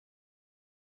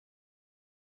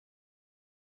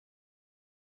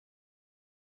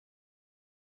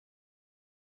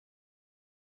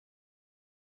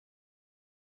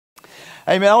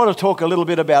Amen. I want to talk a little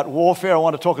bit about warfare. I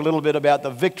want to talk a little bit about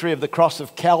the victory of the cross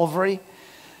of Calvary.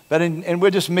 And we'll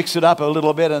just mix it up a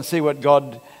little bit and see what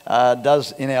God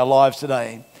does in our lives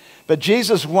today. But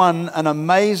Jesus won an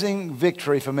amazing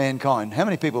victory for mankind. How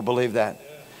many people believe that?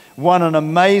 Yeah. Won an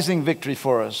amazing victory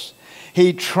for us.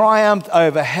 He triumphed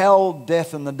over hell,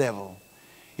 death, and the devil.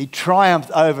 He triumphed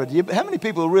over it. How many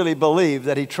people really believe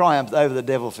that he triumphed over the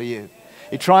devil for you?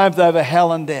 He triumphed over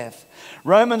hell and death.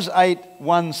 Romans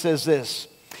 8:1 says this.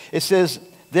 It says,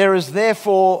 "There is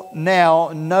therefore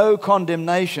now no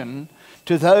condemnation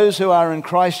to those who are in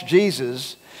Christ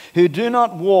Jesus, who do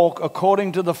not walk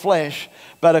according to the flesh,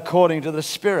 but according to the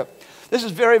Spirit." This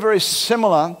is very, very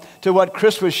similar to what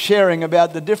Chris was sharing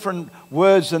about the different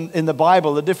words in the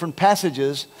Bible, the different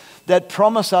passages that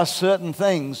promise us certain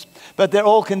things, but they're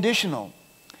all conditional.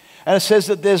 And it says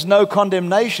that there's no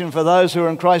condemnation for those who are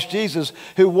in Christ Jesus,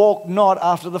 who walk not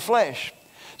after the flesh.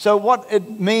 So what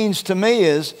it means to me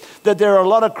is that there are a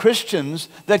lot of Christians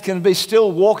that can be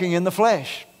still walking in the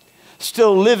flesh,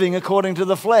 still living according to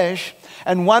the flesh,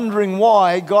 and wondering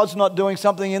why God's not doing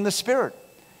something in the Spirit.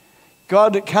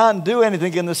 God can't do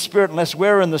anything in the Spirit unless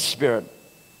we're in the Spirit.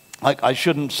 I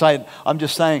shouldn't say it. I'm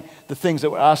just saying the things that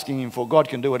we're asking Him for. God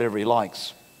can do whatever He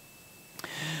likes.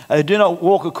 Do not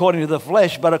walk according to the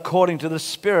flesh, but according to the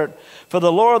Spirit. For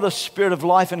the law of the Spirit of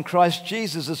life in Christ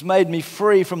Jesus has made me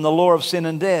free from the law of sin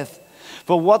and death.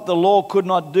 For what the law could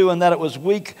not do, in that it was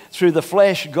weak through the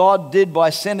flesh, God did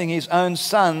by sending His own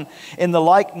Son in the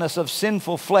likeness of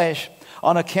sinful flesh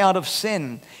on account of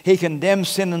sin. He condemned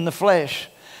sin in the flesh,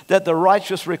 that the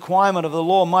righteous requirement of the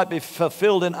law might be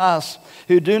fulfilled in us,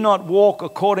 who do not walk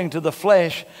according to the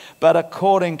flesh, but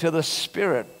according to the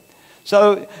Spirit.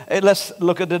 So let's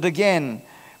look at it again.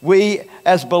 We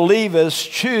as believers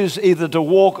choose either to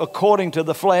walk according to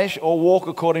the flesh or walk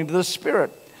according to the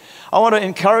Spirit. I want to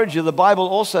encourage you. The Bible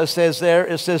also says there,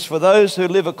 it says, "For those who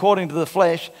live according to the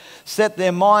flesh set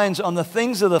their minds on the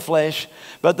things of the flesh,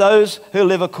 but those who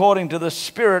live according to the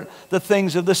Spirit, the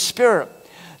things of the Spirit."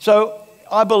 So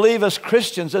I believe as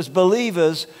Christians, as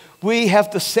believers, we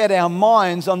have to set our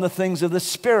minds on the things of the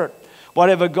Spirit.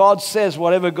 Whatever God says,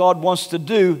 whatever God wants to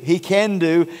do, He can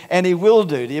do and He will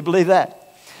do. Do you believe that?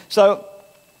 So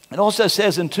it also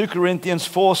says in 2 Corinthians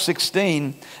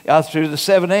 4:16 through to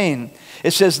 17,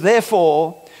 it says,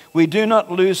 "Therefore we do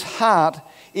not lose heart,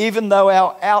 even though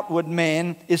our outward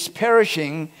man is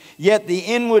perishing, yet the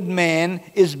inward man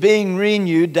is being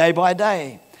renewed day by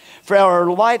day. For our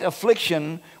light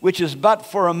affliction, which is but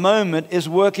for a moment, is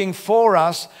working for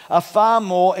us a far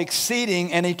more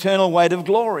exceeding and eternal weight of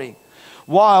glory.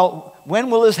 When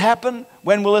will this happen?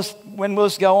 When will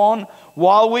this go on?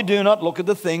 While we do not look at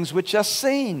the things which are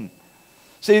seen."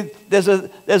 See, there's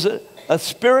a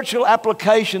spiritual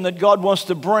application that God wants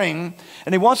to bring,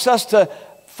 and He wants us to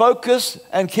focus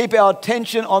and keep our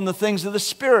attention on the things of the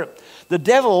Spirit. The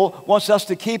devil wants us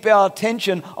to keep our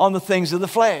attention on the things of the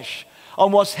flesh,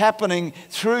 on what's happening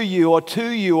through you or to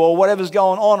you or whatever's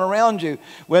going on around you,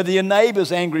 whether your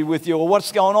neighbor's angry with you or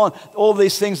what's going on. All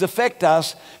these things affect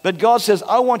us. But God says,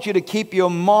 I want you to keep your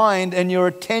mind and your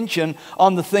attention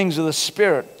on the things of the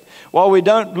Spirit. While we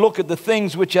don't look at the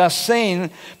things which are seen,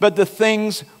 but the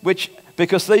things which,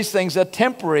 because these things are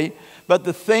temporary, but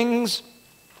the things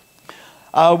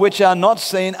which are not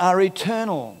seen are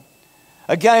eternal.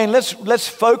 Again, let's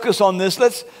focus on this.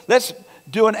 Let's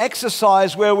do an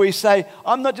exercise where we say,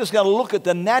 I'm not just going to look at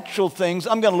the natural things,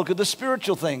 I'm going to look at the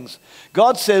spiritual things.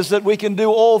 God says that we can do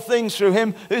all things through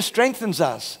Him who strengthens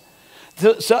us.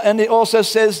 And it also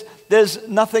says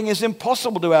nothing is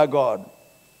impossible to our God.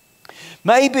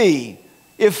 Maybe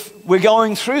if we're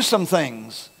going through some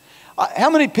things,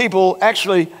 how many people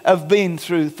actually have been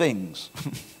through things?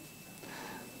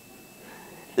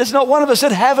 There's not one of us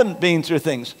that haven't been through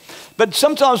things. But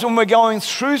sometimes when we're going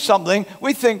through something,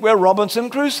 we think we're Robinson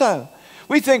Crusoe.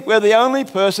 We think we're the only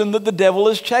person that the devil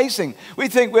is chasing. We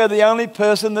think we're the only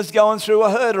person that's going through a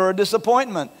hurt or a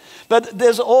disappointment. But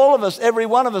there's all of us, every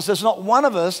one of us. There's not one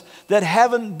of us that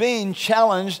haven't been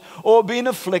challenged or been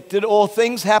afflicted or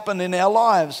things happen in our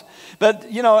lives. But,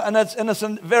 and it's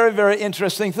some very, very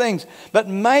interesting things. But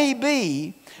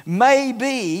maybe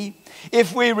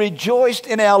if we rejoiced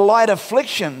in our light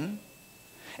affliction,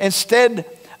 instead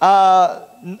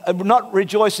not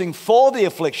rejoicing for the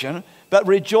affliction, but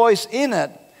rejoice in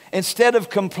it, instead of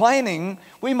complaining,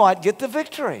 we might get the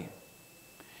victory.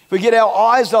 If we get our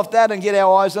eyes off that and get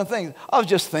our eyes on things. I was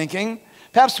just thinking,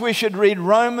 perhaps we should read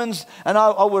Romans, and I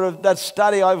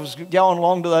was going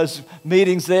along to those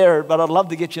meetings there, but I'd love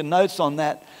to get your notes on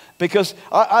that. Because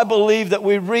I believe that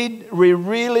we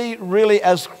really, really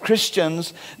as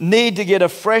Christians need to get a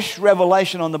fresh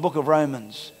revelation on the book of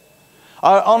Romans.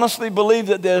 I honestly believe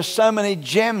that there are so many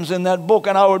gems in that book,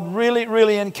 and I would really,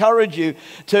 really encourage you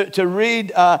to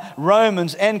read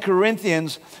Romans and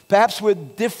Corinthians, perhaps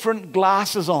with different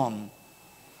glasses on.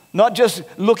 Not just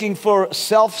looking for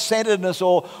self-centeredness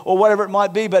or whatever it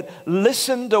might be, but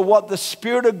listen to what the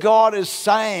Spirit of God is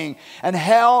saying and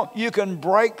how you can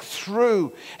break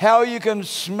through, how you can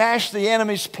smash the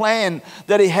enemy's plan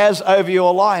that he has over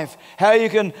your life, how you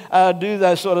can do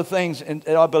those sort of things. And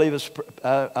I believe it's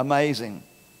amazing.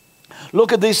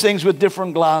 Look at these things with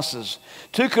different glasses.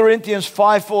 2 Corinthians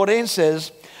 5:14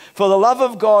 says, "For the love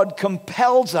of God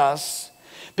compels us,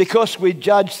 because we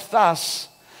judge thus,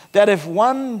 that if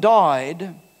one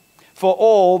died for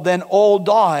all, then all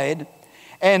died.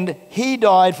 And he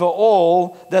died for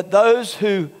all, that those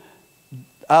who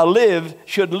live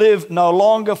should live no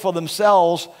longer for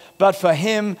themselves, but for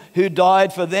him who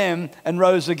died for them and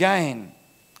rose again."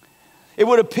 It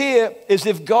would appear as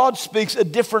if God speaks a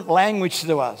different language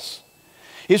to us.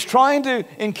 He's trying to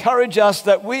encourage us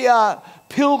that we are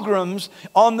pilgrims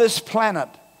on this planet.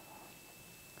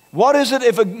 What is it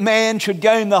if a man should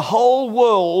gain the whole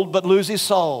world but lose his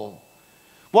soul?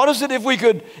 What is it if we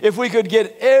could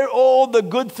get all the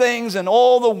good things and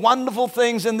all the wonderful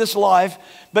things in this life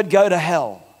but go to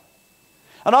hell?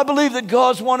 And I believe that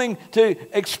God's wanting to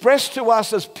express to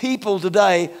us as people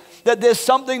today that there's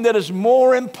something that is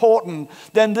more important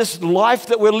than this life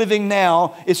that we're living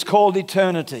now. It's called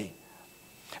eternity.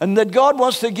 And that God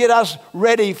wants to get us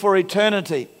ready for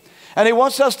eternity. And he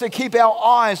wants us to keep our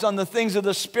eyes on the things of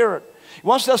the Spirit. He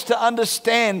wants us to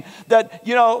understand that,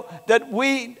 that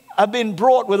we have been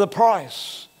brought with a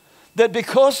price. That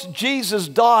because Jesus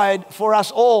died for us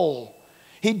all,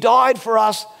 he died for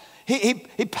us. He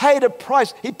paid a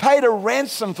price. He paid a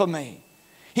ransom for me.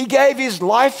 He gave his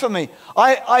life for me.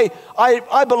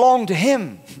 I belong to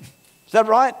him. Is that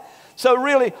right? So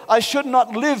really, I should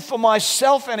not live for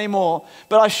myself anymore,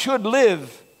 but I should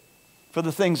live for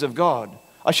the things of God.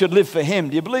 I should live for him.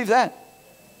 Do you believe that?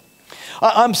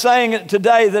 I'm saying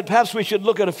today that perhaps we should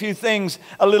look at a few things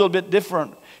a little bit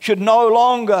different. Should no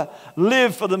longer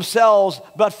live for themselves,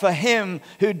 but for him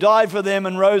who died for them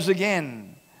and rose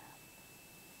again.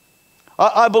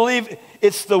 I believe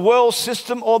it's the world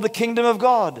system or the kingdom of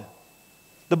God.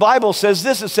 The Bible says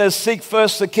this, it says, "Seek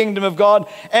first the kingdom of God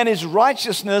and his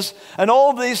righteousness, and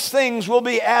all these things will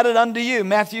be added unto you."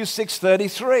 Matthew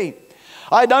 6:33.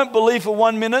 I don't believe for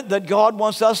 1 minute that God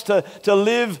wants us to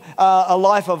live a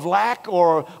life of lack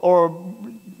or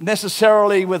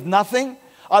necessarily with nothing.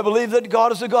 I believe that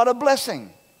God is a God of blessing.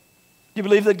 Do you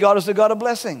believe that God is a God of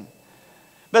blessing?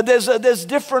 But there's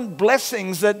different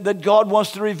blessings that God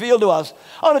wants to reveal to us.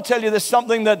 I want to tell you there's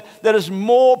something that is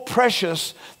more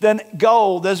precious than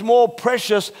gold. There's more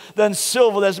precious than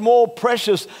silver. There's more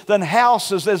precious than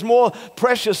houses. There's more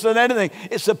precious than anything.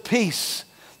 It's a peace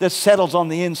that settles on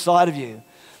the inside of you.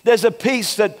 There's a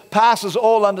peace that passes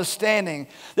all understanding.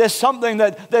 There's something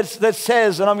that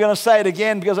says, and I'm going to say it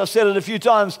again because I've said it a few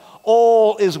times,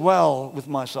 all is well with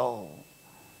my soul.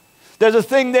 There's a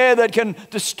thing there that can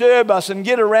disturb us and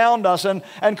get around us and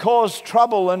cause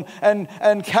trouble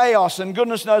and chaos and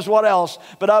goodness knows what else.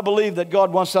 But I believe that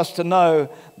God wants us to know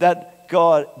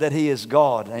that he is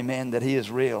God. Amen, that he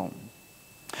is real.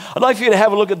 I'd like for you to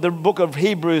have a look at the book of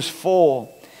Hebrews 4.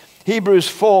 Hebrews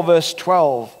 4 verse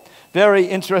 12. Very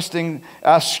interesting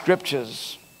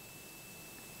scriptures.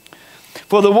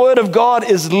 "For the word of God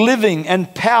is living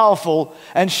and powerful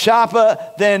and sharper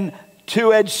than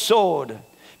two-edged sword,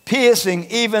 piercing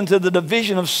even to the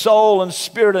division of soul and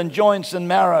spirit and joints and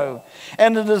marrow,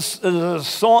 and it is the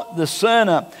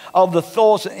discerner of the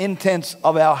thoughts and intents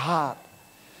of our heart."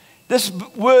 This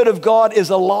word of God is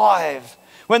alive.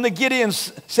 When the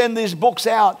Gideons send these books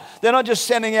out, they're not just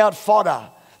sending out fodder.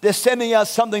 They're sending out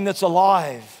something that's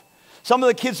alive. Some of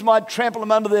the kids might trample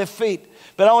them under their feet,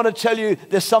 but I want to tell you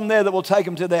there's some there that will take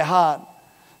them to their heart.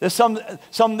 There's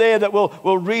some there that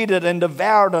will read it and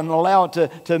devour it and allow it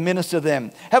to minister to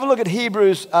them. Have a look at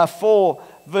Hebrews 4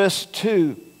 verse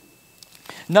 2.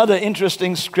 Another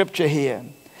interesting scripture here.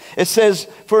 It says,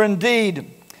 "For indeed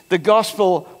the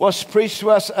gospel was preached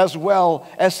to us as well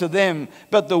as to them,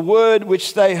 but the word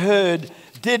which they heard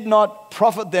did not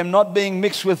profit them, not being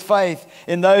mixed with faith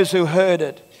in those who heard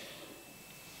it."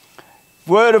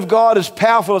 Word of God is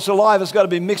powerful, it's alive, it's got to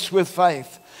be mixed with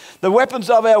faith. The weapons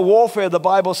of our warfare, the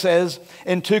Bible says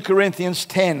in 2 Corinthians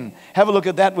 10. Have a look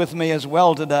at that with me as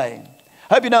well today.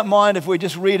 Hope you don't mind if we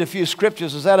just read a few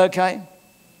scriptures. Is that okay?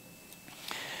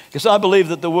 Because I believe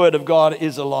that the Word of God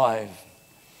is alive.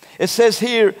 It says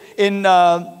here in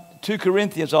 2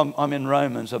 Corinthians, I'm in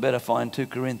Romans, I better find 2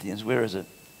 Corinthians. Where is it?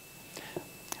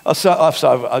 Oh, so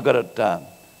I've got it. No,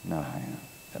 hang on.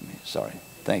 Sorry.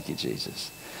 Thank you,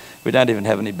 Jesus. We don't even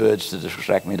have any birds to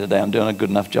distract me today. I'm doing a good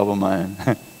enough job on my own.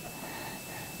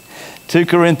 2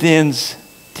 Corinthians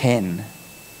 10.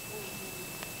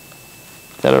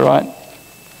 Is that all right?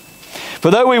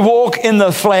 For though we walk in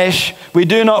the flesh, we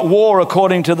do not war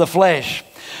according to the flesh.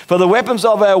 For the weapons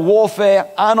of our warfare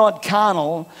are not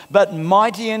carnal, but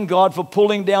mighty in God for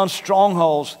pulling down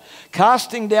strongholds,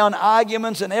 casting down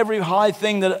arguments and every high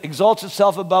thing that exalts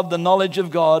itself above the knowledge of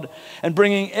God, and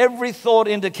bringing every thought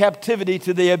into captivity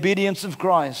to the obedience of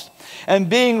Christ, and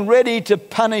being ready to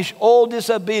punish all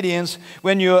disobedience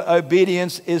when your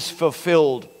obedience is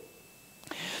fulfilled.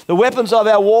 The weapons of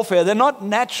our warfare, they're not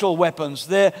natural weapons.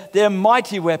 They're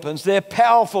mighty weapons. They're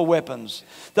powerful weapons.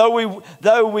 Though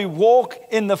we walk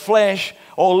in the flesh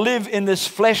or live in this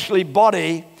fleshly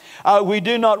body, we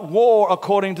do not war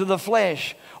according to the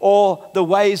flesh or the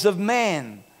ways of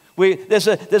man. There's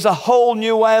a whole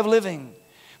new way of living.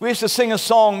 We used to sing a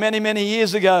song many, many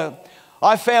years ago.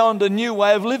 I found a new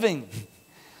way of living.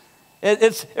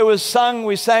 It was sung,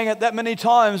 we sang it that many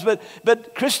times,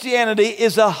 but Christianity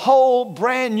is a whole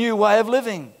brand new way of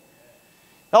living.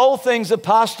 All things have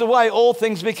passed away, all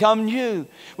things become new.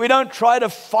 We don't try to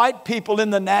fight people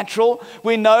in the natural.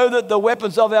 We know that the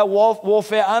weapons of our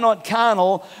warfare are not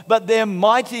carnal, but they're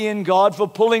mighty in God for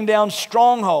pulling down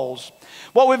strongholds.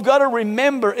 What we've got to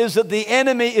remember is that the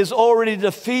enemy is already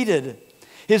defeated.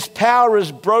 His power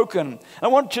is broken. I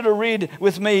want you to read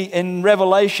with me in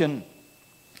Revelation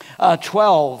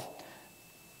 12.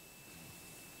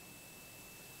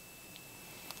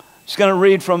 Just going to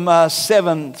read from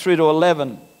 7 through to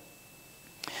 11.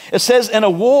 It says, and a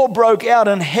war broke out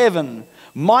in heaven.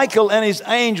 Michael and his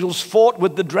angels fought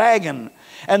with the dragon,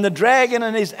 and the dragon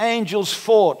and his angels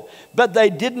fought, but they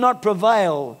did not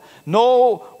prevail,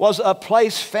 nor was a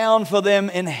place found for them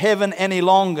in heaven any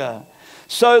longer.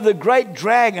 So the great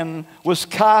dragon was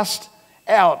cast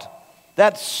out,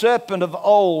 that serpent of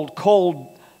old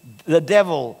called the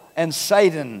devil and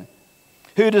Satan,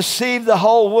 who deceived the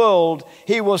whole world.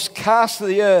 He was cast to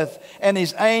the earth, and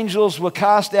his angels were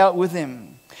cast out with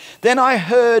him. Then I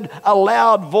heard a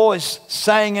loud voice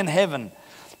saying in heaven,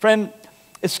 friend,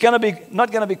 it's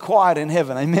not going to be quiet in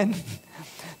heaven, amen?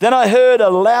 Then I heard a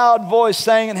loud voice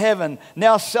saying in heaven,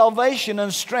 now salvation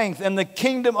and strength and the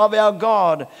kingdom of our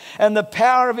God and the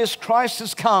power of his Christ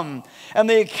has come. And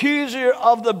the accuser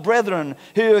of the brethren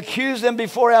who accused them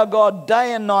before our God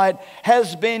day and night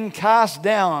has been cast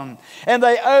down. And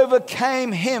they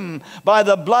overcame him by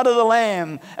the blood of the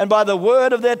Lamb and by the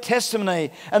word of their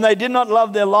testimony. And they did not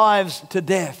love their lives to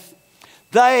death.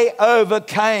 They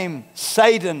overcame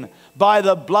Satan by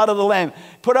the blood of the Lamb.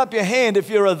 Put up your hand if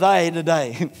you're a they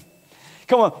today.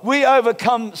 Come on, we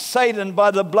overcome Satan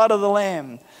by the blood of the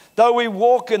Lamb. Though we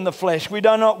walk in the flesh, we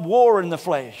do not war in the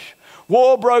flesh.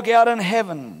 War broke out in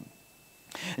heaven.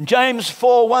 James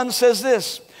 4:1 says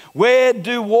this, where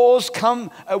do wars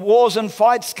and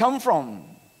fights come from?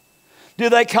 Do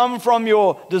they come from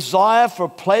your desire for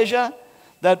pleasure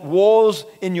that wars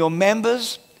in your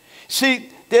members? See,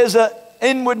 there's an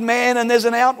inward man and there's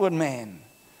an outward man.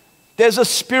 There's a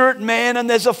spirit man and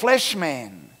there's a flesh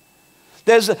man.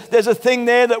 There's a thing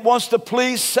there that wants to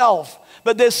please self,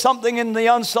 but there's something in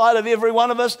the inside of every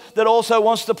one of us that also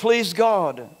wants to please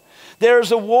God. There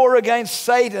is a war against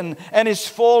Satan and his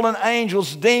fallen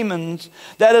angels, demons,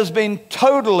 that has been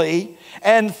totally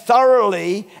and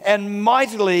thoroughly and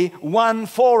mightily won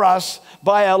for us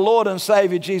by our Lord and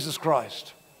Savior Jesus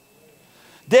Christ.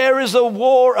 There is a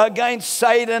war against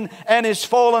Satan and his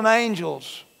fallen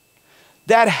angels.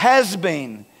 That has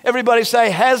been, everybody say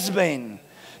has been,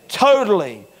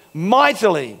 totally,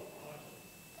 mightily,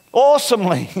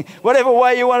 awesomely, whatever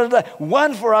way you want to do,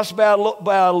 won for us by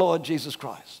our Lord Jesus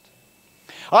Christ.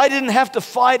 I didn't have to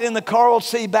fight in the Coral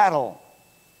Sea battle.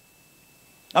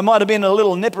 I might have been a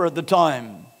little nipper at the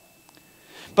time.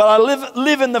 But I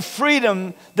live in the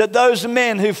freedom that those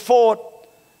men who fought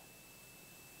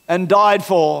and died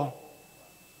for,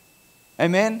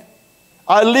 amen?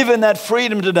 I live in that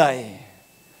freedom today.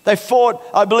 They fought,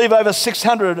 I believe over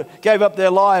 600 gave up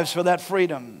their lives for that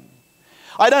freedom.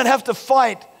 I don't have to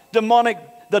fight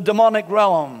the demonic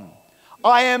realm.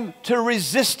 I am to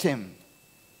resist him.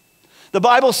 The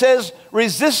Bible says,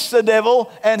 resist the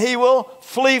devil and he will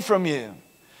flee from you.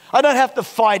 I don't have to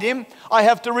fight him. I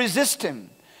have to resist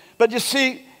him. But you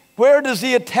see, where does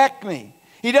he attack me?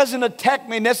 He doesn't attack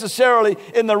me necessarily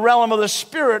in the realm of the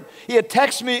spirit. He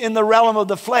attacks me in the realm of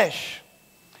the flesh.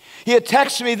 He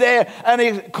attacks me there and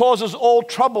he causes all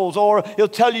troubles, or he'll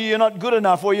tell you you're not good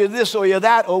enough, or you're this or you're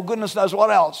that, or goodness knows what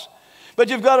else. But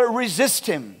you've got to resist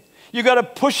him. You've got to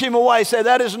push him away. Say,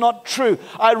 that is not true.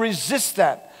 I resist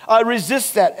that. I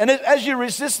resist that. And as you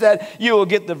resist that, you will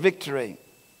get the victory.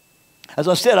 As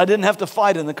I said, I didn't have to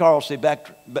fight in the Coral Sea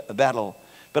battle,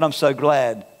 but I'm so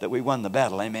glad that we won the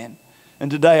battle, amen. And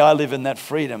today I live in that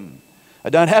freedom. I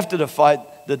don't have to fight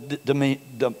the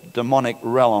demonic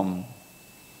realm.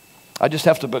 I just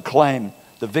have to proclaim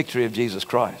the victory of Jesus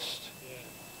Christ.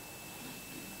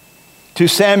 2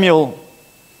 Samuel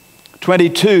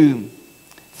 22,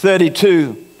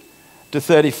 32 to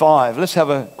 35. Let's have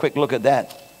a quick look at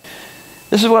that.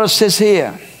 This is what it says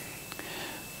here.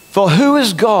 For who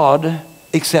is God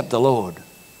except the Lord?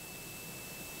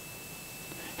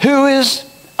 Who is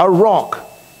a rock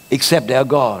except our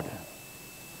God?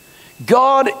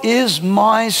 God is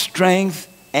my strength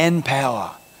and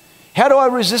power. How do I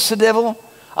resist the devil?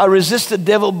 I resist the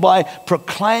devil by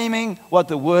proclaiming what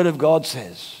the Word of God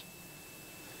says.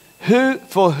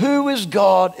 For who is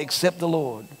God except the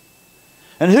Lord?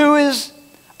 And who is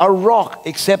a rock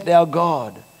except our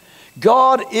God?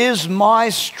 God is my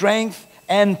strength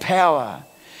and power,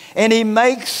 and He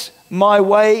makes my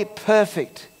way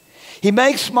perfect. He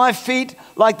makes my feet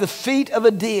like the feet of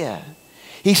a deer.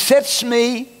 He sets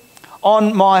me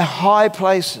on my high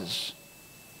places.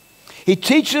 He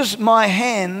teaches my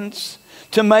hands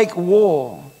to make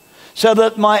war, so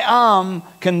that my arm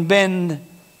can bend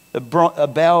a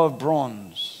bow of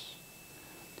bronze.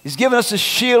 He's given us a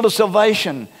shield of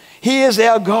salvation. He is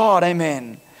our God,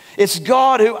 amen. It's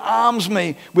God who arms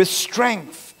me with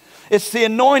strength. It's the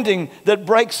anointing that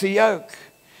breaks the yoke.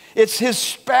 It's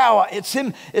His power. It's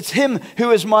Him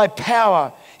who is my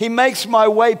power. He makes my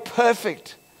way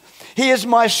perfect. He is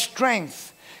my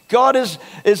strength. God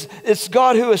it's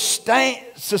God who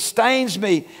sustains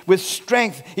me with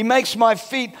strength. He makes my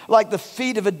feet like the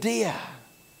feet of a deer.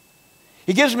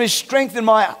 He gives me strength in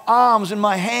my arms and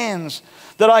my hands,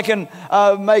 that I can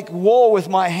make war with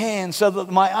my hands, so that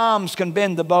my arms can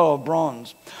bend the bow of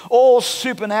bronze. All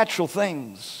supernatural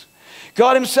things.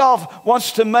 God Himself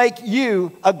wants to make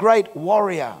you a great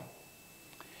warrior.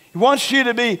 He wants you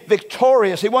to be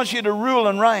victorious. He wants you to rule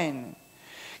and reign.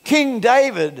 King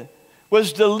David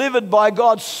was delivered by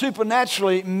God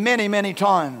supernaturally many, many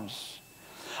times.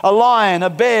 A lion, a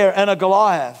bear, and a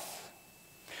Goliath.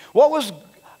 What was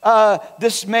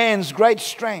this man's great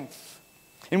strength?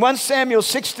 In 1 Samuel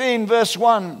 16 verse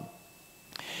 1,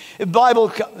 the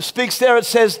Bible speaks there, it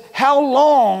says, how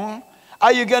long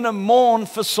are you going to mourn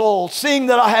for Saul, seeing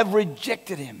that I have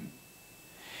rejected him?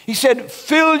 He said,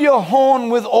 fill your horn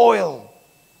with oil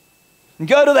and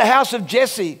go to the house of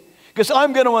Jesse, because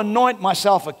I'm going to anoint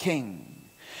myself a king.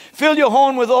 Fill your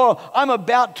horn with oil. I'm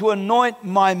about to anoint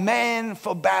my man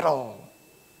for battle.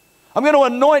 I'm going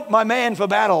to anoint my man for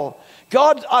battle.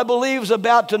 God, I believe, is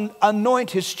about to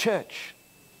anoint His church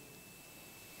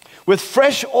with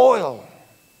fresh oil.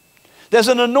 There's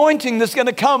an anointing that's going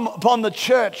to come upon the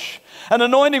church, an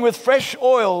anointing with fresh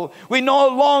oil. We no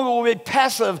longer will be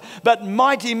passive, but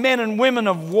mighty men and women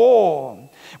of war.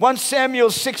 1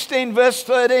 Samuel 16 verse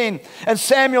 13, and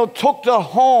Samuel took the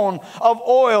horn of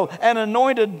oil and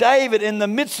anointed David in the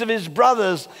midst of his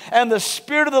brothers, and the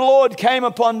Spirit of the Lord came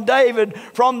upon David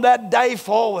from that day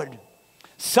forward.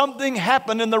 Something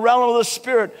happened in the realm of the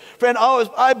Spirit. Friend,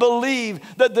 I believe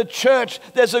that the church,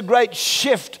 there's a great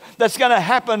shift that's going to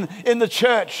happen in the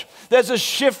church. There's a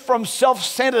shift from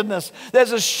self-centeredness.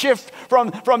 There's a shift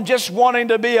from just wanting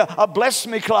to be a bless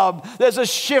me club. There's a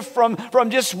shift from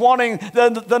just wanting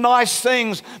the nice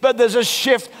things. But there's a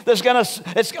shift that's going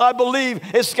to, I believe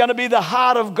it's going to be the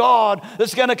heart of God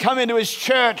that's going to come into His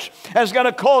church, and it's going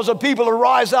to cause the people to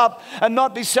rise up and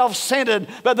not be self-centered,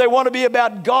 but they want to be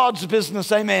about God's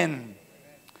business. Amen.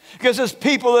 Because there's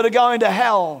people that are going to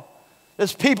hell.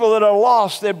 There's people that are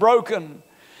lost. They're broken.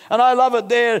 And I love it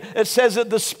there. It says that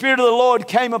the Spirit of the Lord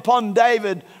came upon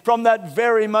David from that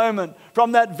very moment,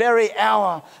 from that very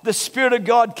hour. The Spirit of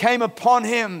God came upon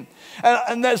him.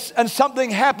 And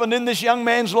something happened in this young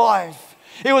man's life.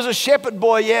 He was a shepherd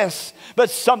boy, yes,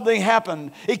 but something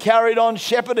happened. He carried on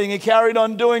shepherding. He carried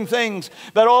on doing things.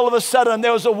 But all of a sudden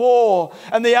there was a war,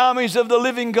 and the armies of the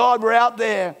living God were out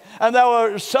there. And they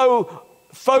were so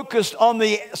focused on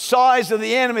the size of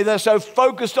the enemy. They're so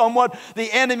focused on what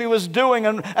the enemy was doing,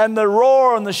 and the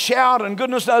roar and the shout and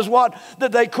goodness knows what,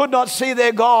 that they could not see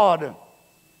their God.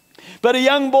 But a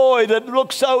young boy that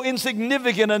looked so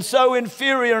insignificant and so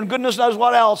inferior and goodness knows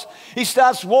what else, he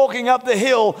starts walking up the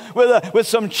hill with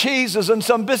some cheeses and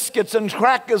some biscuits and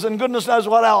crackers and goodness knows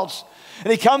what else.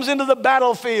 and he comes into the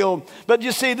battlefield. But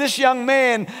you see, this young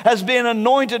man has been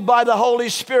anointed by the Holy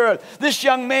Spirit. This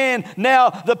young man, now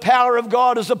the power of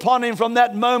God is upon him from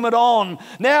that moment on.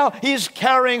 Now he's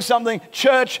carrying something.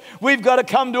 Church, we've got to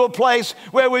come to a place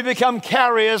where we become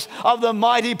carriers of the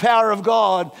mighty power of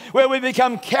God, where we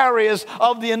become carriers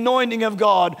of the anointing of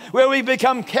God, where we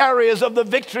become carriers of the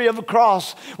victory of the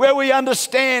cross, where we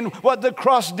understand what the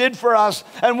cross did for us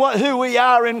and who we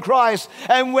are in Christ.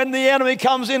 And when the enemy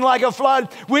comes in like a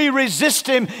flood, we resist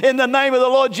him in the name of the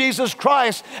Lord Jesus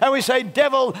Christ. And we say,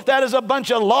 devil, that is a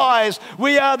bunch of lies.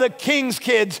 We are the King's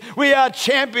kids. We are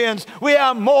champions. We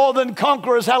are more than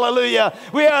conquerors. Hallelujah.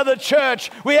 We are the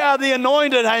church. We are the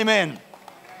anointed. Amen.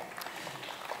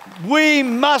 We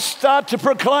must start to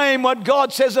proclaim what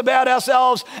God says about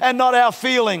ourselves and not our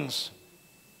feelings.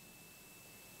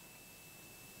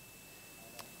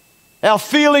 Our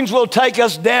feelings will take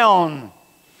us down.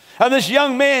 And this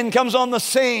young man comes on the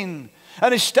scene,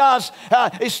 and he starts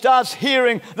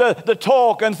hearing the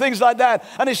talk and things like that.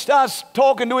 And he starts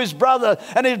talking to his brother,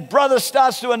 and his brother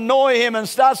starts to annoy him and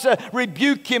starts to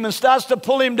rebuke him and starts to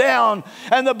pull him down.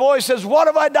 And the boy says, what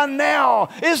have I done now?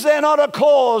 Is there not a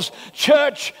cause?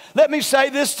 Church, let me say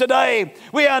this today.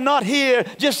 We are not here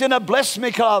just in a bless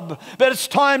me club, but it's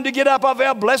time to get up of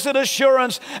our blessed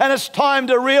assurance, and it's time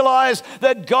to realize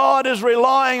that God is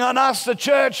relying on us, the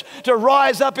church, to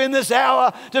rise up in this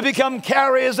hour, to become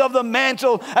carriers of the mantle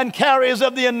and carriers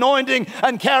of the anointing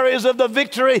and carriers of the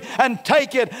victory, and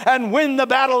take it and win the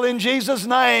battle in Jesus'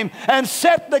 name and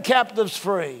set the captives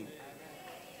free.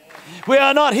 We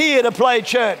are not here to play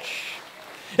church.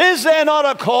 Is there not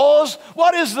a cause?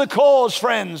 What is the cause,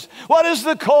 friends? What is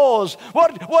the cause?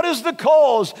 What is the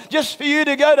cause? Just for you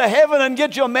to go to heaven and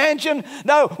get your mansion?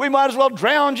 No, we might as well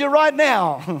drown you right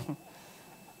now.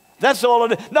 That's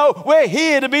all it is. No, we're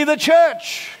here to be the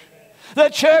church. The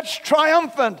church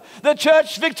triumphant, the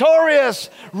church victorious,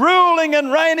 ruling and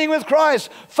reigning with Christ,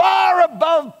 far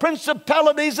above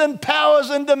principalities and powers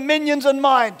and dominions and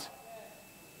might.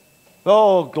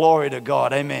 Oh, glory to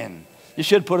God. Amen. You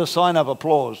should put a sign of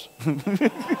applause.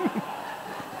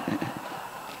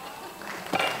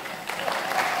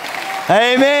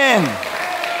 Amen.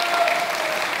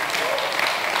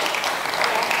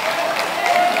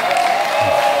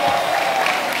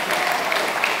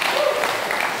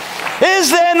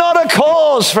 Is there not a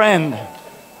cause, friend?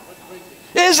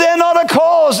 Is there not a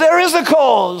cause? There is a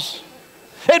cause.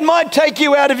 It might take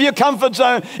you out of your comfort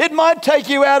zone. It might take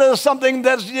you out of something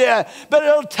but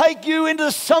it'll take you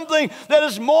into something that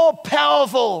is more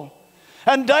powerful.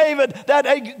 And David, that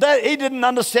he didn't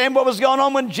understand what was going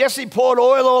on when Jesse poured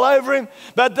oil all over him.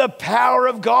 But the power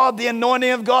of God, the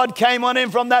anointing of God came on him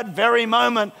from that very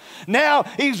moment. Now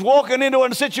he's walking into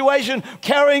a situation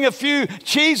carrying a few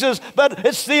cheeses, but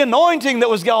it's the anointing that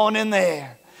was going in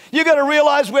there. You've got to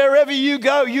realize wherever you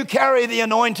go, you carry the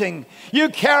anointing. You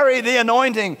carry the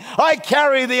anointing. I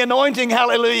carry the anointing,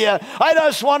 hallelujah. I don't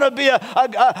just want to be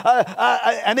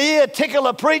an ear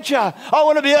tickler preacher. I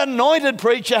want to be an anointed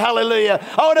preacher, hallelujah.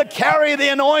 I want to carry the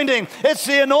anointing. It's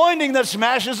the anointing that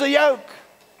smashes the yoke.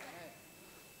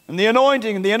 And the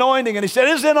anointing. And he said,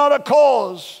 is there not a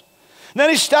cause? And then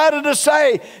he started to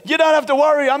say, you don't have to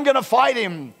worry, I'm going to fight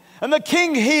him. And the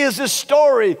king hears this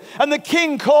story, and the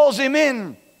king calls him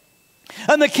in.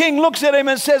 And the king looks at him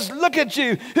and says, look at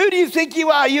you. Who do you think you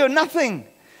are? You're nothing.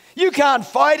 You can't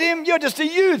fight him. You're just a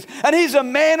youth. And he's a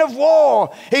man of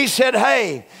war. He said,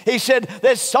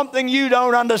 there's something you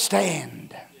don't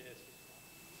understand.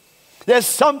 There's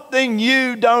something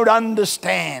you don't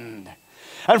understand.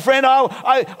 And friend,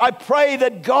 I pray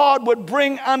that God would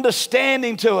bring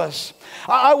understanding to us.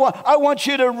 I want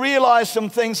you to realize some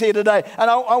things here today. And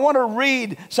I want to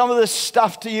read some of this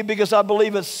stuff to you because I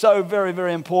believe it's so very,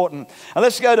 very important. And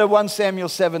let's go to 1 Samuel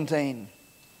 17.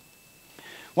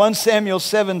 1 Samuel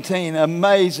 17,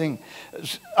 amazing.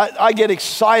 I get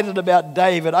excited about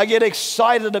David. I get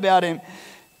excited about him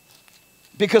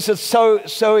because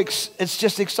it's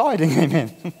just exciting.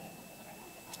 Amen.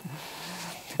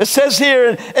 It says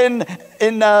here in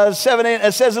 17,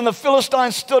 it says, and the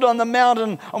Philistines stood on the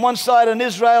mountain on one side and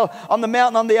Israel on the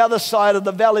mountain on the other side of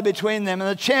the valley between them. And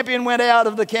the champion went out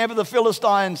of the camp of the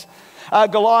Philistines,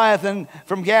 Goliath, and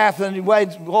from Gath, and he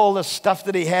weighed all the stuff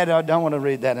that he had. I don't want to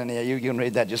read that in here. You can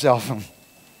read that yourself.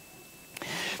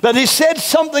 But he said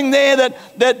something there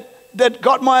that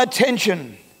got my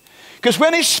attention. Because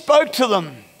when he spoke to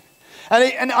them,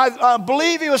 and I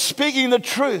believe he was speaking the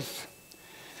truth,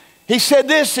 he said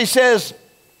this, he says,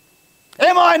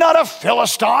 am I not a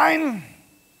Philistine?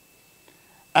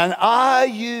 And are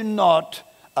you not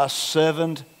a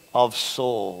servant of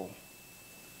Saul?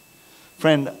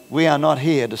 Friend, we are not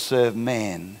here to serve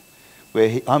man.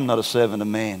 where I'm not a servant of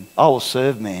man. I will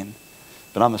serve man,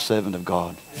 but I'm a servant of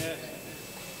God.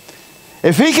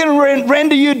 If he can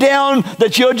render you down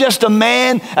that you're just a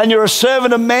man and you're a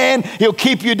servant of man, he'll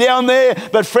keep you down there.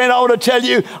 But friend, I want to tell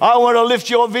you, I want to lift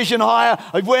your vision higher.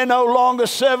 We're no longer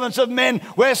servants of men.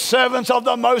 We're servants of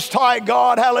the Most High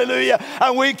God. Hallelujah.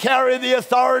 And we carry the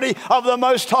authority of the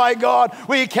Most High God.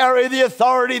 We carry the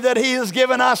authority that he has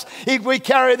given us. We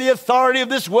carry the authority of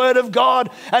this word of God.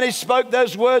 And he spoke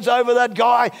those words over that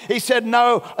guy. He said,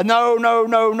 no, no, no,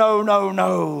 no, no, no,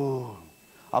 no.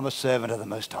 I'm a servant of the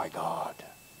Most High God.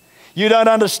 You don't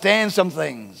understand some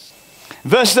things.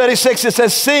 Verse 36, it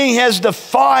says, seeing he has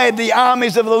defied the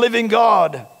armies of the living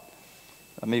God.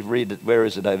 Let me read it. Where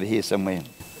is it? Over here somewhere.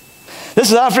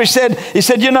 This is after he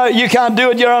said, you know, you can't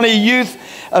do it. You're only a youth.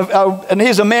 And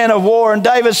he's a man of war. And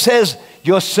David says,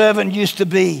 your servant used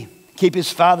to keep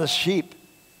his father's sheep.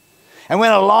 And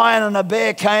when a lion and a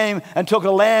bear came and took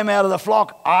a lamb out of the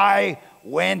flock, I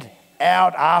went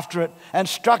out after it and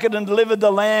struck it and delivered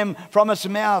the lamb from its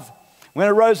mouth. When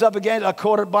it rose up again, I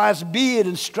caught it by its beard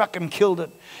and struck and killed it.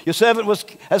 Your servant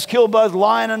has killed both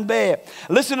lion and bear.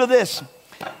 Listen to this.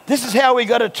 This is how we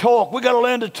got to talk. We got to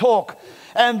learn to talk.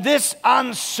 And this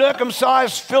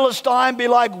uncircumcised Philistine be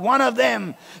like one of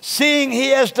them, seeing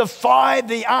he has defied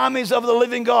the armies of the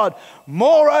living God.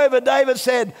 Moreover, David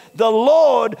said, the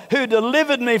Lord who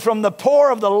delivered me from the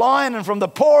paw of the lion and from the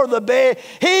paw of the bear,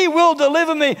 he will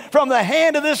deliver me from the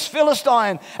hand of this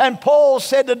Philistine. And Paul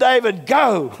said to David,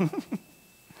 go.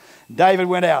 David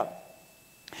went out.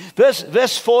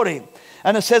 Verse 40.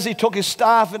 And it says he took his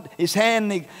staff in his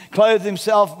hand and he clothed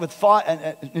himself with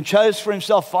and chose for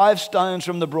himself 5 stones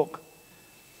from the brook.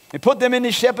 He put them in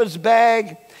his shepherd's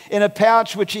bag in a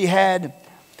pouch which he had,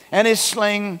 and his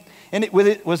sling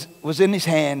was in his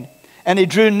hand, and he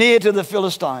drew near to the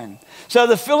Philistine. So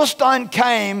the Philistine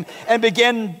came and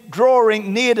began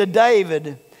drawing near to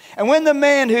David. And when the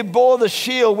man who bore the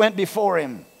shield went before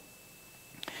him,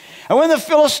 and when the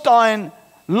Philistine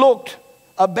looked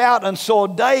about and saw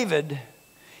David,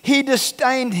 he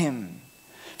disdained him,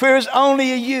 for he was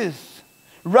only a youth,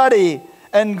 ruddy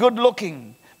and good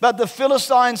looking. But the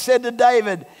Philistine said to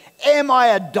David, am I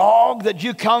a dog that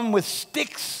you come with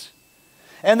sticks?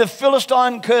 And the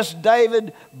Philistine cursed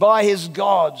David by his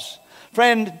gods.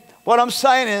 Friend, what I'm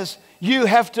saying is you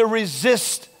have to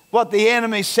resist what the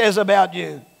enemy says about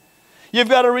you. You've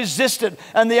got to resist it.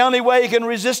 And the only way you can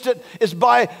resist it is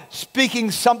by speaking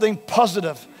something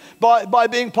positive. By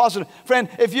being positive. Friend,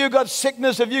 if you've got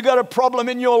sickness, if you've got a problem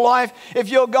in your life, if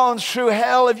you're going through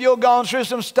hell, if you're going through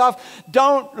some stuff,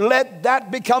 don't let that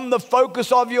become the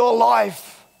focus of your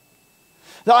life.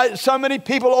 So many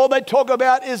people, all they talk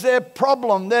about is their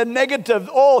problem, their negative.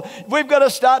 We've got to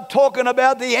start talking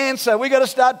about the answer. We've got to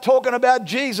start talking about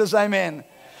Jesus, amen.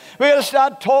 We've got to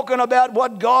start talking about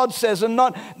what God says and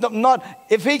not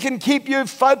if he can keep you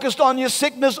focused on your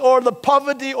sickness or the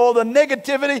poverty or the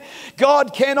negativity,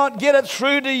 God cannot get it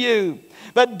through to you.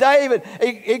 But David,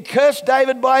 he cursed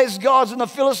David by his gods, and the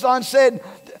Philistine said,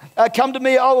 come to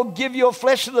me, I will give your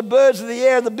flesh to the birds of the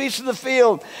air and the beasts of the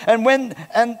field.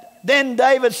 Then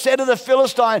David said to the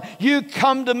Philistine, you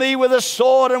come to me with a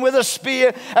sword and with a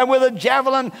spear and with a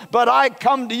javelin, but I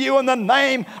come to you in the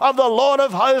name of the Lord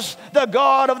of hosts, the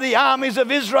God of the armies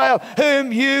of Israel,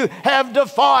 whom you have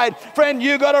defied. Friend,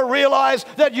 you got to realize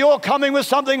that you're coming with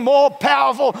something more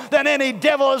powerful than any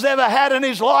devil has ever had in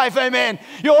his life, amen.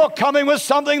 You're coming with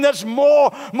something that's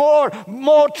more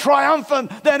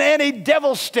triumphant than any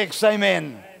devil sticks,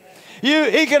 amen.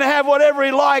 He can have whatever he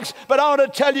likes, but I want to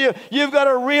tell you, you've got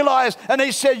to realize, and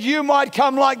he said, you might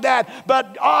come like that,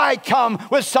 but I come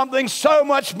with something so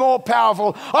much more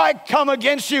powerful. I come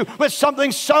against you with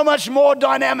something so much more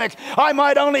dynamic. I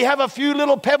might only have a few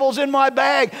little pebbles in my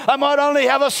bag. I might only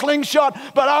have a slingshot,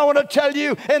 but I want to tell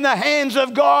you, in the hands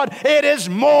of God, it is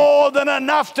more than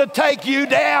enough to take you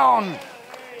down.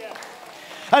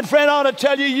 And friend, I want to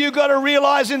tell you, you've got to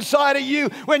realize inside of you,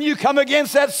 when you come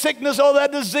against that sickness or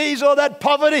that disease or that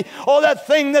poverty or that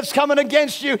thing that's coming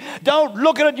against you, don't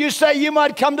look at it. You say, you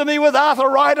might come to me with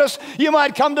arthritis. You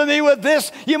might come to me with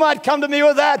this. You might come to me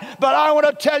with that. But I want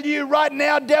to tell you right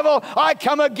now, devil, I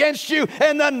come against you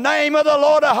in the name of the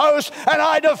Lord of hosts, and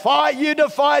I defy you,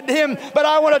 defied him. But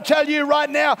I want to tell you right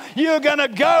now, you're going to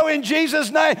go in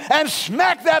Jesus' name and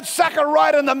smack that sucker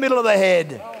right in the middle of the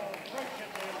head.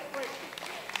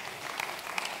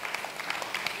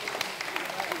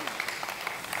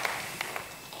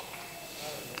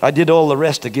 I did all the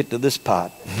rest to get to this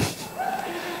part.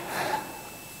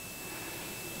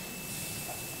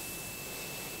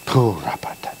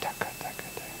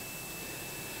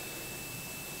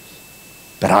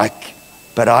 But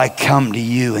but I come to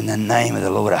you in the name of the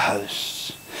Lord of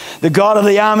hosts, the God of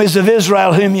the armies of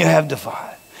Israel, whom you have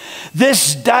defied.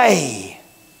 This day,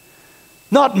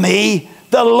 not me,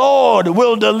 the Lord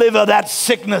will deliver that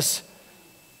sickness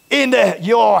into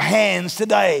your hands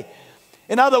today.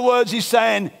 In other words, he's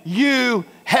saying, you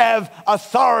have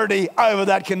authority over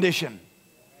that condition.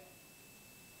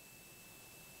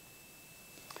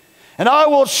 And I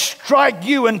will strike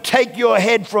you and take your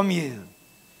head from you.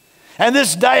 And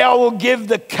this day I will give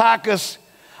the carcass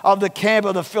of the camp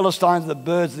of the Philistines, the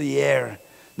birds of the air,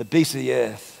 the beasts of the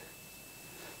earth,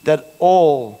 that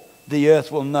all the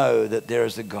earth will know that there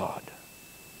is a God.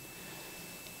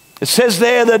 It says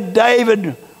there that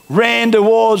David ran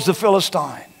towards the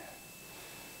Philistine.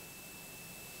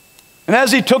 And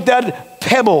as he took that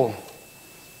pebble,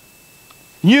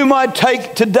 you might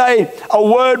take today a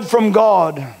word from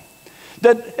God,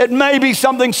 that it may be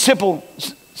something simple.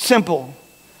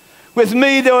 With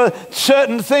me, there were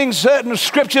certain things, certain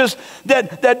scriptures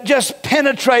that just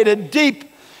penetrated deep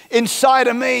inside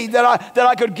of me that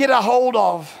I could get a hold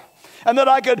of, and that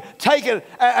I could take it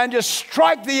and just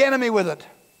strike the enemy with it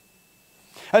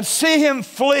and see him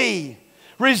flee.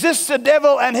 Resist the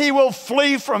devil and he will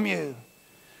flee from you.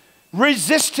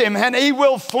 Resist him and he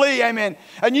will flee, amen.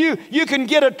 And you can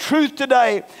get a truth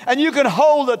today, and you can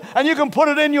hold it, and you can put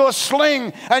it in your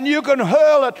sling, and you can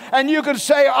hurl it, and you can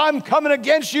say, I'm coming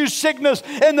against you, sickness,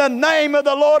 in the name of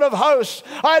the Lord of hosts.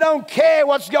 I don't care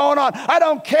what's going on. I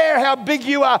don't care how big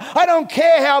you are. I don't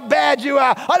care how bad you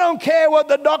are. I don't care what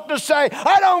the doctors say.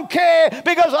 I don't care,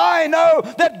 because I know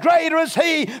that greater is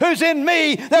he who's in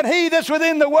me than he that's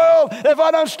within the world. If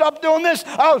I don't stop doing this,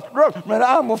 my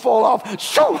arm will fall off.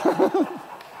 So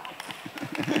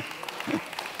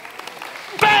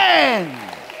bang!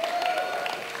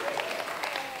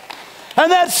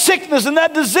 And that sickness and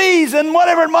that disease and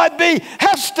whatever it might be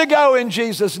has to go in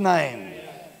Jesus' name.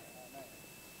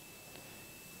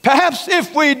 Perhaps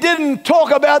if we didn't talk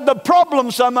about the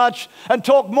problem so much and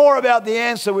talk more about the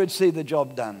answer, we'd see the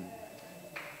job done.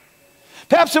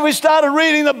 Perhaps if we started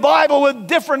reading the Bible with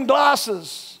different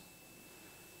glasses,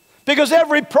 because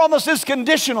every promise is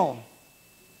conditional.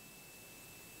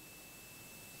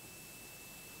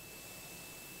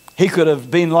 He could have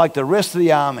been like the rest of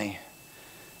the army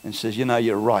and says, you know,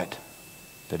 you're right.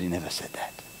 But he never said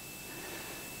that.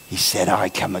 He said, I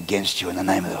come against you in the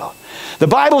name of the Lord. The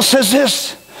Bible says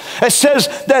this. It says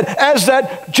that as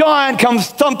that giant comes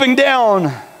thumping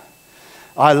down,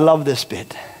 I love this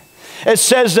bit. It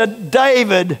says that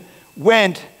David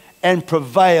went and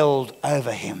prevailed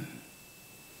over him.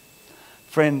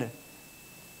 Friend,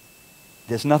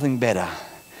 there's nothing better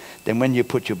than when you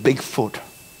put your big foot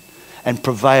and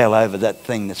prevail over that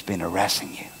thing that's been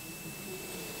harassing you.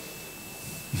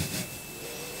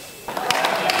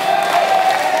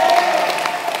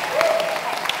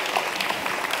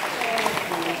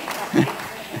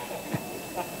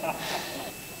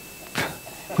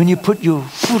 When you put your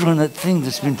foot on that thing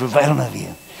that's been prevailing over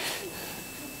you.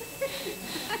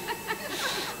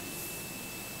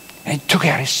 And he took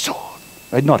out his sword.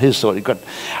 Not his sword, he got...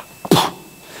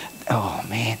 Oh,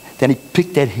 man. Then he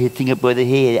picked that head thing up by the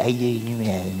hair.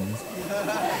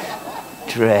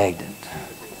 Dragged it.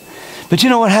 But you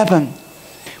know what happened?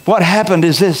 What happened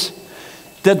is this,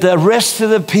 that the rest of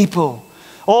the people,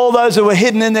 all those who were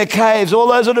hidden in their caves, all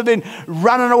those that had been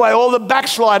running away, all the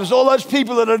backsliders, all those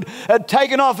people that had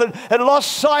taken off and had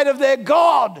lost sight of their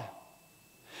God.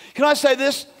 Can I say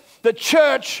this? The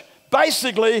church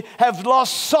basically have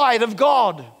lost sight of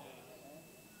God.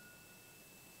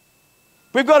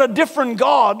 We've got a different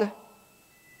God.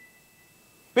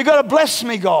 We've got a bless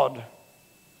me God.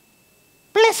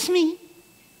 Bless me.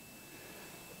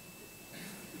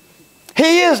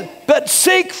 He is, but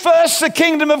seek first the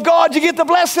kingdom of God, you get the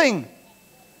blessing.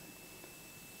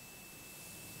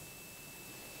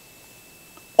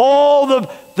 All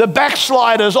the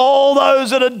backsliders, all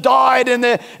those that had died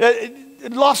and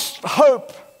lost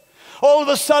hope, all of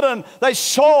a sudden they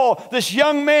saw this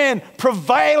young man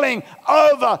prevailing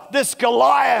over this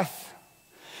Goliath.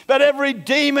 But every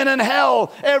demon in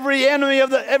hell, every enemy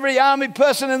of every army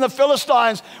person in the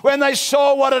Philistines, when they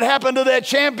saw what had happened to their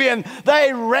champion,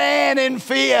 they ran in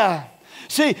fear.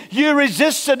 See, you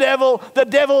resist the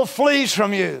devil flees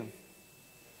from you.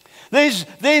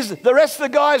 The rest of the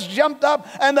guys jumped up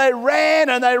and they ran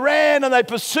and they ran and they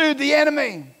pursued the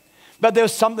enemy. But there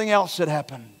was something else that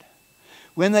happened.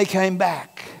 When they came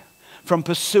back from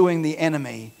pursuing the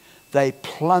enemy, they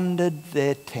plundered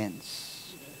their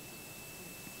tents.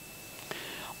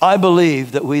 I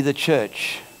believe that we, the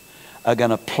church, are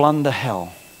going to plunder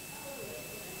hell.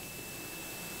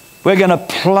 We're going to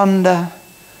plunder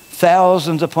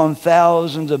thousands upon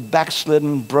thousands of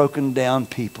backslidden, broken down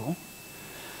people.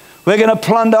 We're going to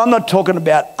plunder. I'm not talking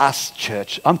about us,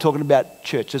 church. I'm talking about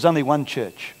church. There's only one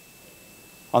church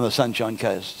on the Sunshine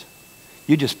Coast.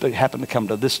 You just happen to come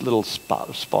to this little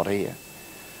spot here.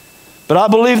 But I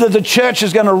believe that the church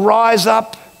is going to rise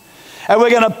up and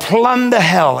we're going to plunder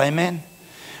hell. Amen.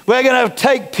 We're going to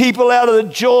take people out of the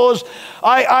jaws.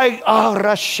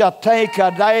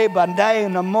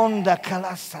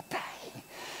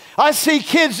 I see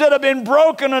kids that have been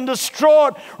broken and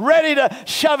distraught, ready to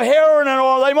shove heroin and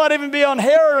all. They might even be on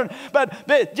heroin, but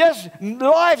just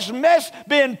life's mess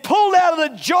being pulled out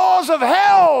of the jaws of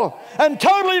hell and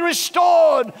totally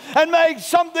restored and made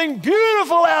something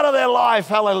beautiful out of their life.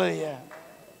 Hallelujah.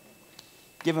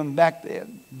 Give them back their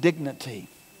dignity.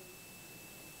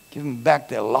 Give them back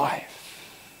their life.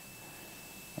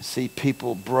 I see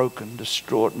people broken,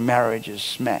 distraught, marriages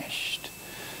smashed.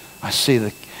 I see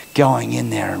the going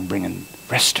in there and bringing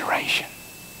restoration.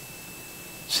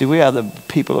 See, we are the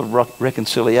people of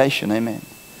reconciliation, amen.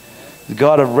 The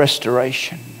God of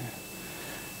restoration.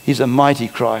 He's a mighty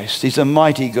Christ. He's a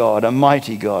mighty God, a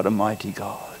mighty God, a mighty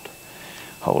God.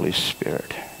 Holy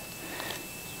Spirit.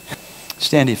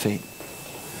 Stand to your feet.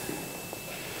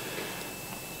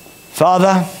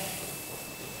 Father,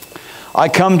 I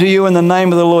come to you in the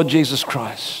name of the Lord Jesus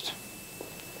Christ.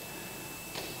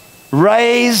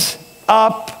 Raise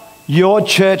up your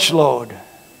church, Lord.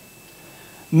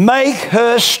 Make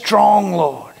her strong,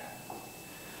 Lord.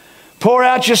 Pour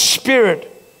out your Spirit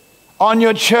on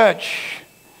your church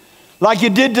like you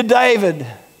did to David.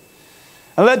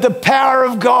 And let the power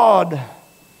of God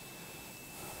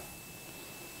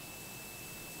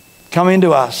come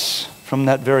into us from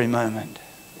that very moment.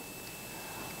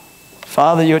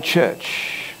 Father, your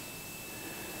church.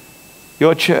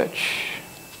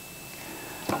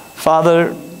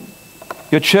 Father,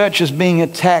 your church is being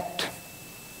attacked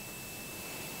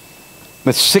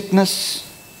with sickness,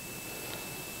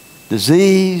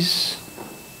 disease.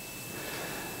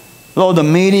 Lord, the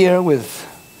media with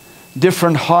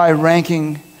different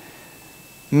high-ranking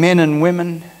men and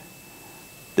women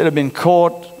that have been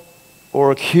caught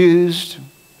or accused.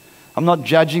 I'm not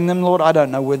judging them, Lord. I don't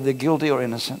know whether they're guilty or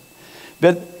innocent.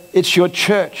 But it's your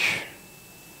church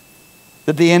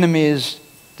that the enemy is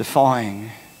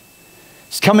defying.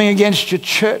 It's coming against your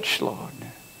church, Lord,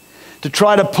 to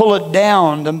try to pull it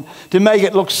down, to make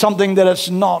it look something that it's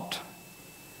not.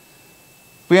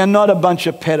 We are not a bunch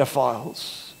of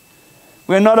pedophiles.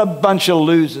 We are not a bunch of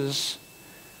losers.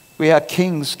 We are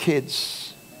King's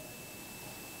kids.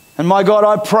 And my God,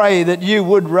 I pray that you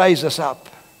would raise us up.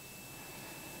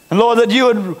 And Lord, that you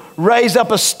would raise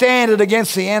up a standard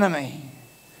against the enemy.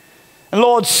 And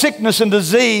Lord, sickness and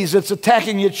disease that's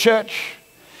attacking your church,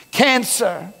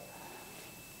 cancer,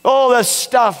 all this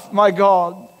stuff, my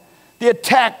God, the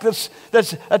attack that's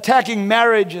attacking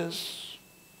marriages,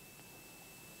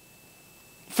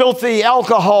 filthy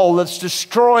alcohol that's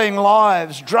destroying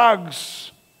lives,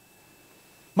 drugs.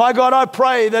 My God, I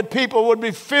pray that people would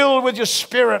be filled with your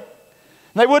Spirit.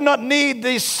 They would not need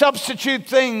these substitute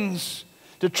things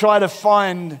to try to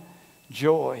find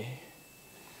joy.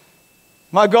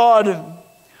 My God,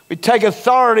 we take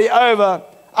authority over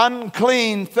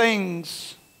unclean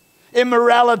things,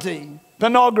 immorality,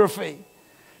 pornography,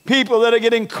 people that are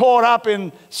getting caught up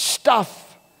in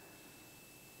stuff.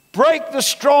 Break the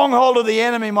stronghold of the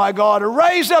enemy, my God.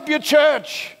 Raise up your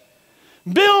church.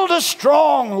 Build us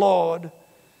strong, Lord.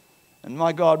 And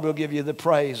my God, will give you the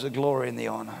praise, the glory, and the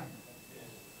honor.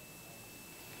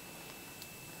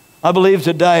 I believe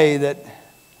today that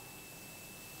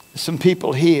there's some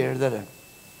people here that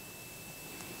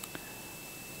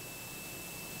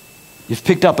you've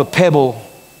picked up a pebble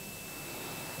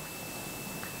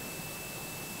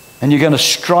and you're going to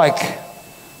strike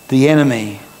the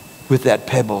enemy with that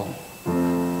pebble.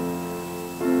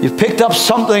 You've picked up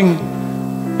something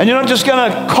and you're not just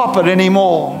going to cop it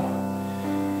anymore.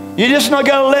 You're just not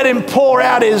going to let him pour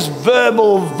out his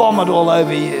verbal vomit all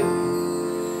over you.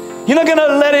 You're not going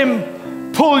to let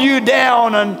him pull you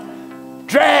down and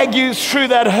drag you through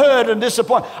that hurt and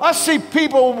disappointment. I see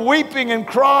people weeping and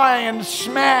crying and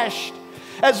smashed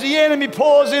as the enemy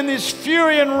pours in this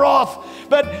fury and wrath.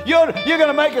 But you're going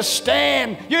to make a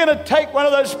stand. You're going to take one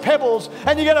of those pebbles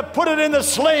and you're going to put it in the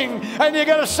sling and you're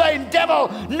going to say, devil,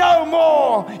 no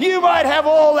more. You might have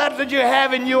all that you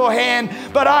have in your hand,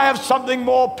 but I have something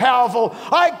more powerful.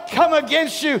 I come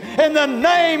against you in the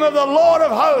name of the Lord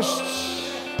of hosts.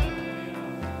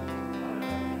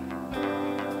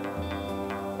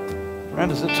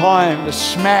 And it's a time to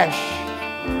smash.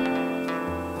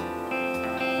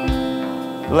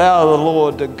 Allow the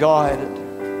Lord to guide it.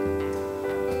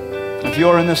 If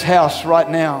you're in this house right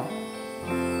now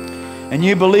and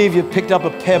you believe you've picked up a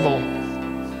pebble,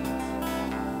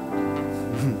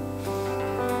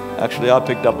 actually I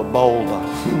picked up a boulder.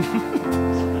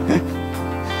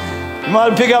 You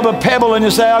might pick up a pebble and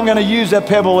you say, I'm going to use that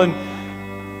pebble. And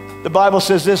the Bible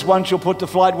says this: one shall put to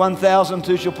flight 1,000,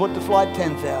 two shall put to flight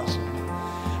 10,000.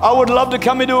 I would love to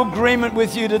come into agreement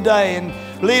with you today, and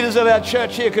leaders of our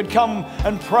church here could come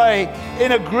and pray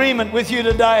in agreement with you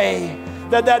today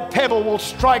that that pebble will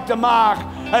strike the mark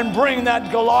and bring that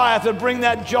Goliath, and bring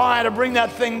that giant, and bring that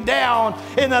thing down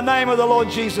in the name of the Lord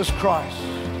Jesus Christ.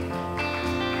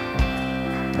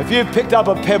 If you've picked up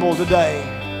a pebble today,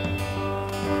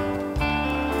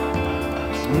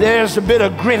 there's a bit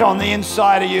of grit on the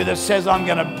inside of you that says, I'm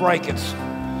going to break it.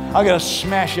 I'm going to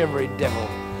smash every devil.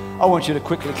 I want you to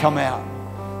quickly come out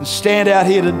and stand out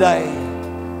here today.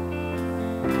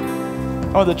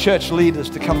 I want the church leaders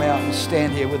to come out and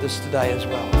stand here with us today as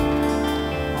well.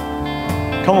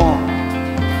 Come on.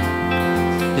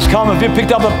 Just come. If you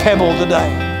picked up a pebble today,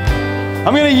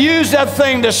 I'm going to use that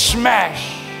thing to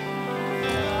smash.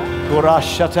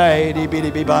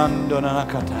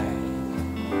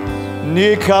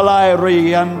 Nikolai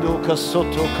Riando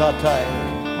Kasoto Katai.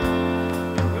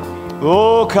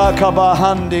 Oh,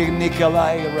 Kakabahandi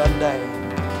Nikolai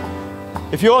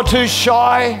Rande. If you're too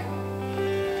shy,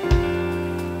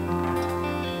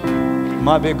 it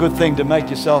might be a good thing to make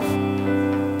yourself.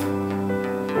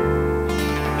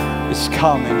 Just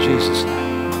come in Jesus' name.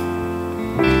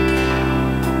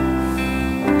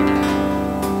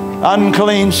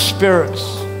 Unclean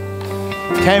spirits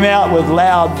came out with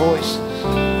loud voices.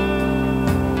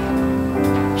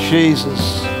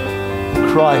 Jesus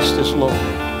Christ is Lord.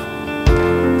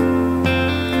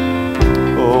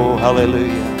 Oh,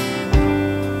 hallelujah.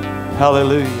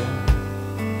 Hallelujah.